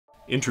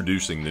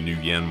Introducing the new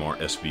Yanmar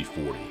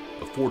SV40,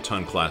 a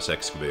 4-ton class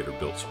excavator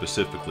built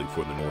specifically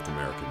for the North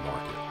American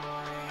market.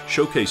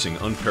 Showcasing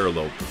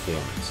unparalleled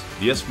performance,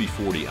 the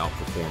SV40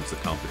 outperforms the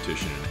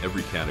competition in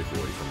every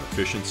category from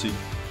efficiency,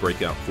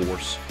 breakout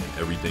force, and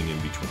everything in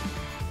between.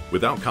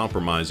 Without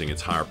compromising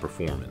its higher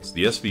performance,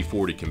 the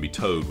SV40 can be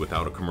towed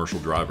without a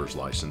commercial driver's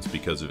license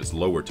because of its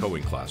lower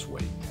towing class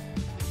weight.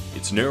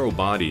 Its narrow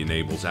body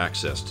enables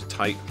access to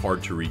tight,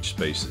 hard-to-reach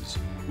spaces,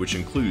 which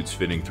includes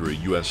fitting through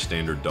a US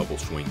standard double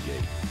swing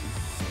gate.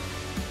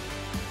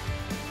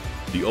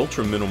 The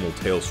ultra-minimal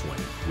tail swing,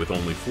 with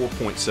only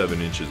 4.7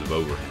 inches of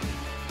overhang,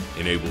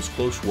 enables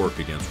close work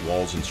against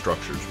walls and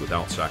structures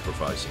without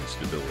sacrificing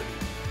stability.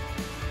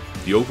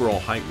 The overall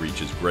height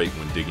reach is great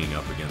when digging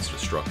up against a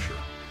structure.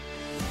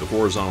 The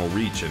horizontal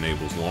reach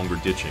enables longer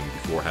ditching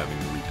before having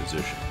to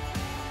reposition.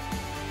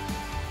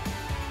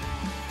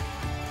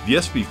 The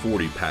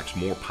SV40 packs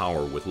more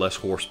power with less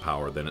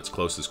horsepower than its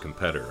closest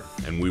competitor,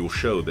 and we will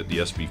show that the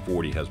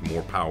SV40 has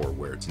more power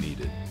where it's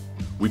needed.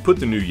 We put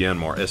the new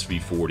Yanmar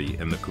SV40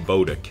 and the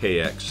Kubota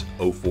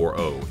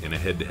KX040 in a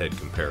head-to-head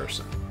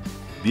comparison.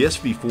 The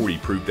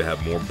SV40 proved to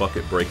have more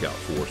bucket breakout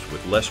force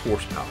with less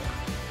horsepower,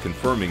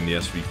 confirming the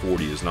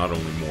SV40 is not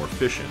only more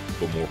efficient,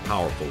 but more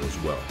powerful as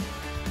well.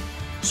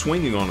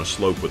 Swinging on a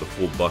slope with a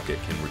full bucket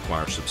can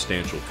require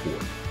substantial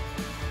torque.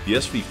 The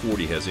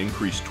SV40 has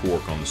increased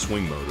torque on the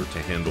swing motor to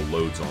handle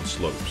loads on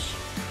slopes.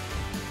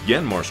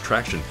 Yanmar's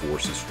traction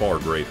force is far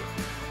greater.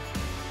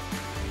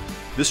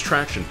 This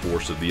traction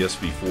force of the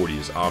SV40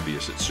 is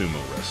obvious at sumo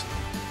wrestling.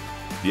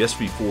 The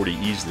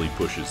SV40 easily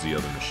pushes the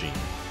other machine.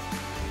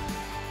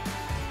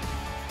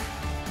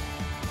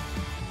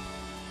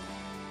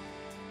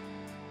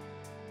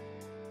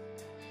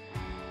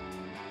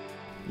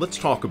 Let's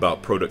talk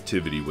about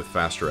productivity with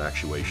faster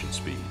actuation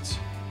speeds.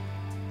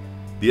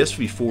 The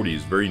SV40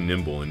 is very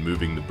nimble in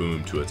moving the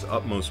boom to its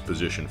utmost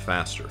position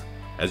faster,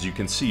 as you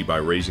can see by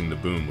raising the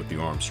boom with the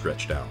arm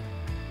stretched out.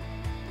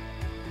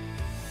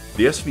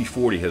 The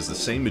SV40 has the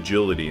same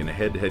agility in a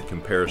head-to-head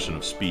comparison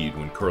of speed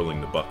when curling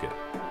the bucket.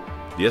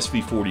 The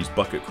SV40's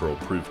bucket curl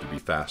proved to be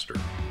faster.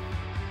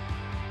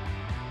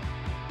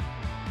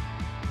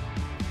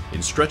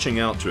 In stretching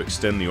out to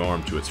extend the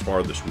arm to its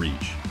farthest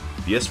reach,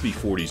 the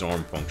SV40's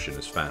arm function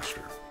is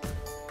faster.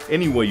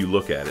 Any way you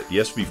look at it, the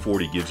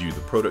SV40 gives you the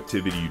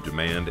productivity you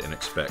demand and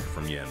expect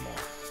from Yanmar.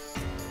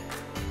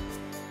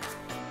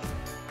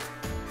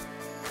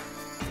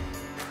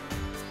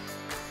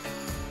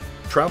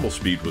 Travel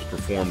speed was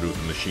performed with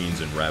the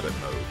machines in rabbit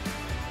mode.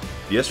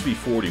 The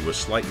SV40 was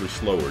slightly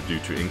slower due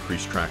to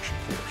increased traction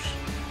force.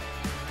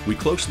 We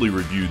closely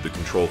reviewed the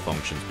control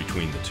functions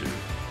between the two.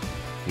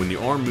 When the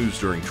arm moves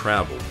during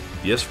travel,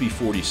 the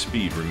SV40's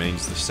speed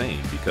remains the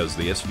same because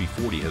the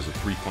SV40 has a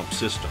 3-pump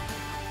system,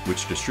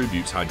 which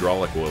distributes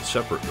hydraulic oil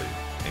separately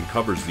and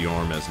covers the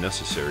arm as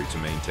necessary to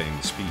maintain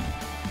the speed.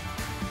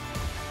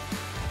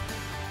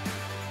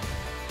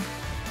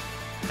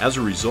 As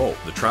a result,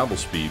 the travel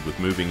speed with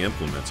moving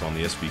implements on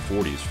the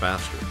SV40 is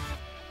faster.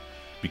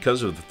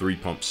 Because of the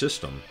 3-pump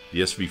system,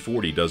 the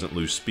SV40 doesn't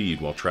lose speed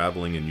while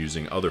traveling and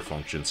using other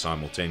functions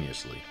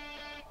simultaneously.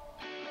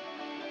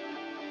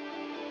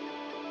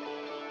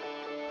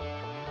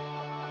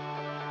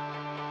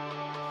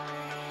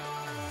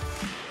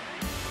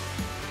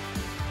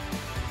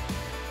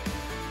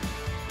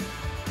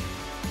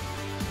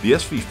 The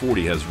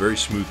SV40 has very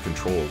smooth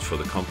controls for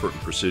the comfort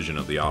and precision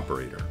of the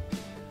operator.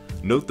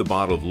 Note the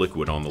bottle of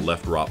liquid on the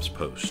left ROPS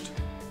post.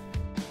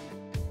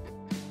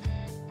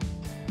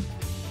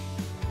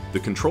 The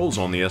controls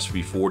on the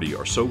SV40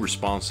 are so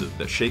responsive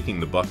that shaking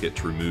the bucket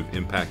to remove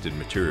impacted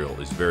material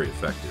is very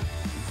effective.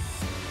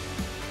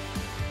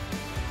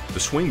 The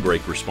swing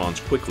brake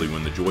responds quickly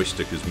when the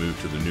joystick is moved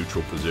to the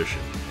neutral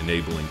position,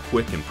 enabling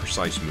quick and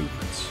precise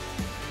movements.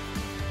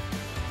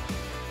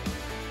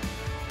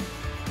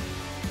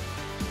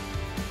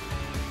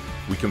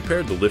 We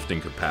compared the lifting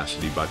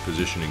capacity by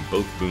positioning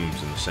both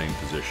booms in the same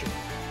position.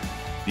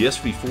 The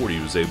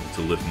SV40 was able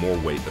to lift more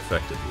weight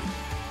effectively.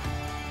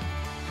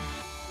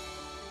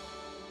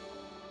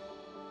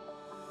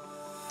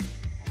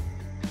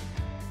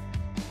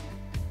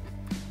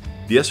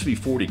 The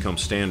SV40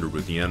 comes standard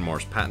with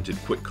Yanmar's patented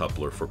quick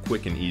coupler for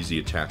quick and easy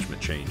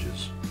attachment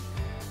changes.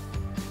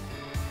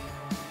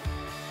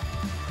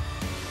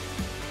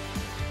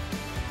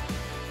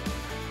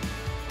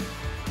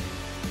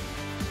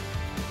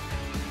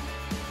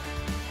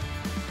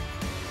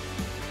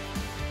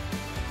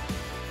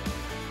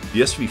 The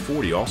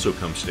SV40 also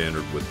comes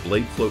standard with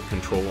blade float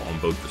control on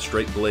both the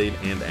straight blade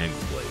and angle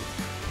blade.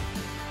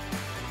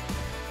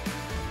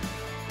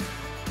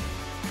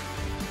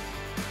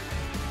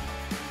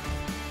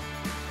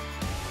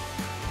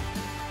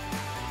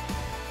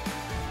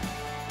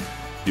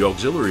 The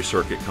auxiliary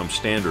circuit comes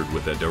standard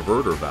with a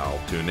diverter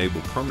valve to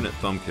enable permanent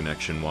thumb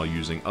connection while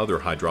using other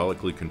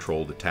hydraulically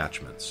controlled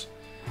attachments.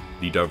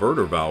 The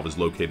diverter valve is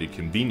located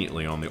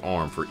conveniently on the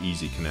arm for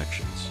easy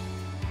connections.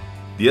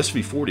 The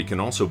SV40 can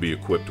also be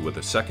equipped with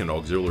a second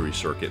auxiliary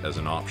circuit as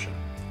an option,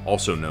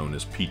 also known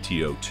as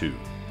PTO2.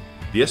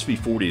 The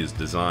SV40 is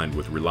designed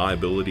with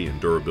reliability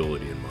and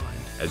durability in mind,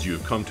 as you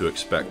have come to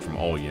expect from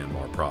all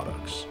Yanmar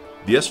products.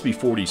 The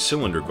SV40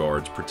 cylinder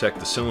guards protect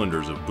the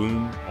cylinders of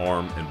boom,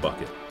 arm, and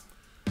bucket.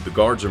 The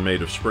guards are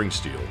made of spring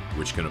steel,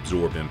 which can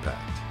absorb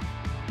impact.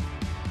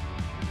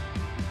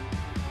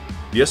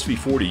 The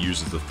SV40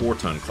 uses the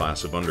 4-ton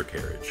class of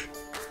undercarriage.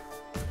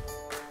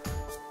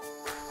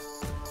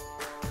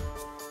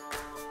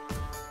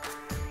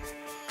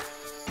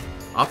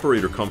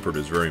 Operator comfort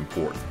is very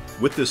important.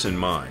 With this in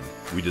mind,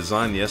 we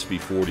designed the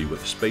SV40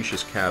 with a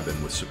spacious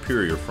cabin with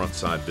superior front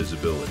side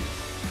visibility,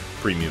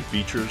 premium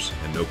features,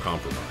 and no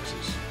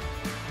compromises.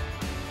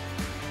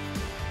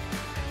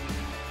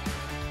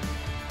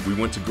 We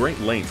went to great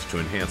lengths to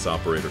enhance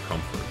operator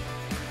comfort.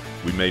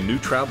 We made new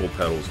travel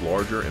pedals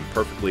larger and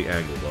perfectly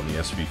angled on the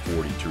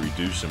SV40 to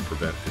reduce and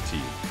prevent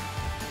fatigue.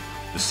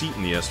 The seat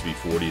in the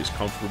SV40 is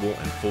comfortable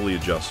and fully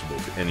adjustable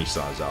to any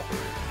size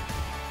operator.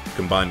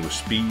 Combined with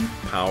speed,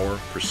 power,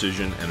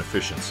 precision, and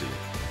efficiency,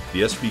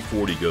 the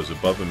SV40 goes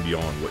above and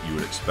beyond what you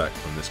would expect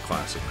from this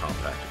class of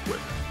compact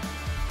equipment.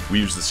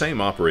 We use the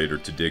same operator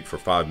to dig for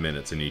 5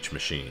 minutes in each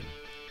machine.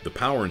 The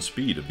power and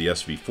speed of the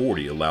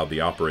SV40 allowed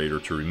the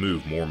operator to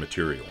remove more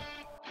material.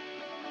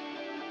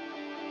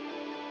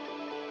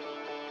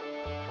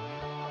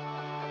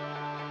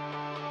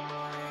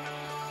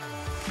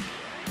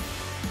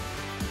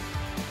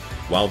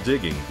 While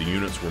digging, the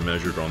units were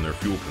measured on their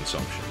fuel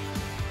consumption.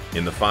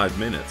 In the 5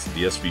 minutes,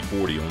 the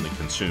SV40 only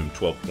consumed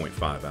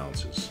 12.5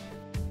 ounces.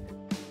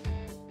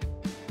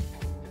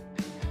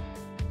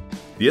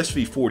 The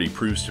SV40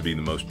 proves to be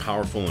the most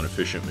powerful and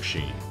efficient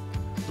machine.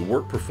 The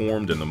work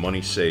performed and the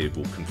money saved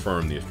will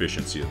confirm the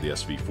efficiency of the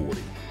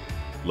SV40.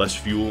 Less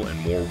fuel and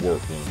more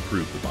work will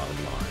improve the bottom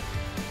line.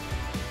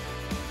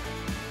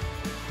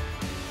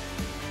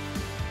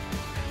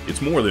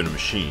 It's more than a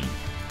machine,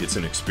 it's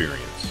an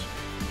experience.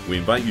 We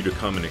invite you to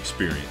come and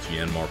experience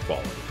Yanmar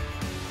quality.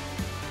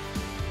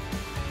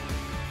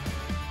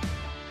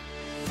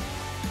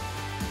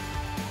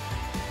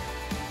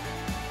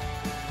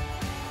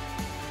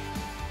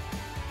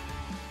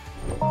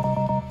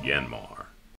 Yanmar.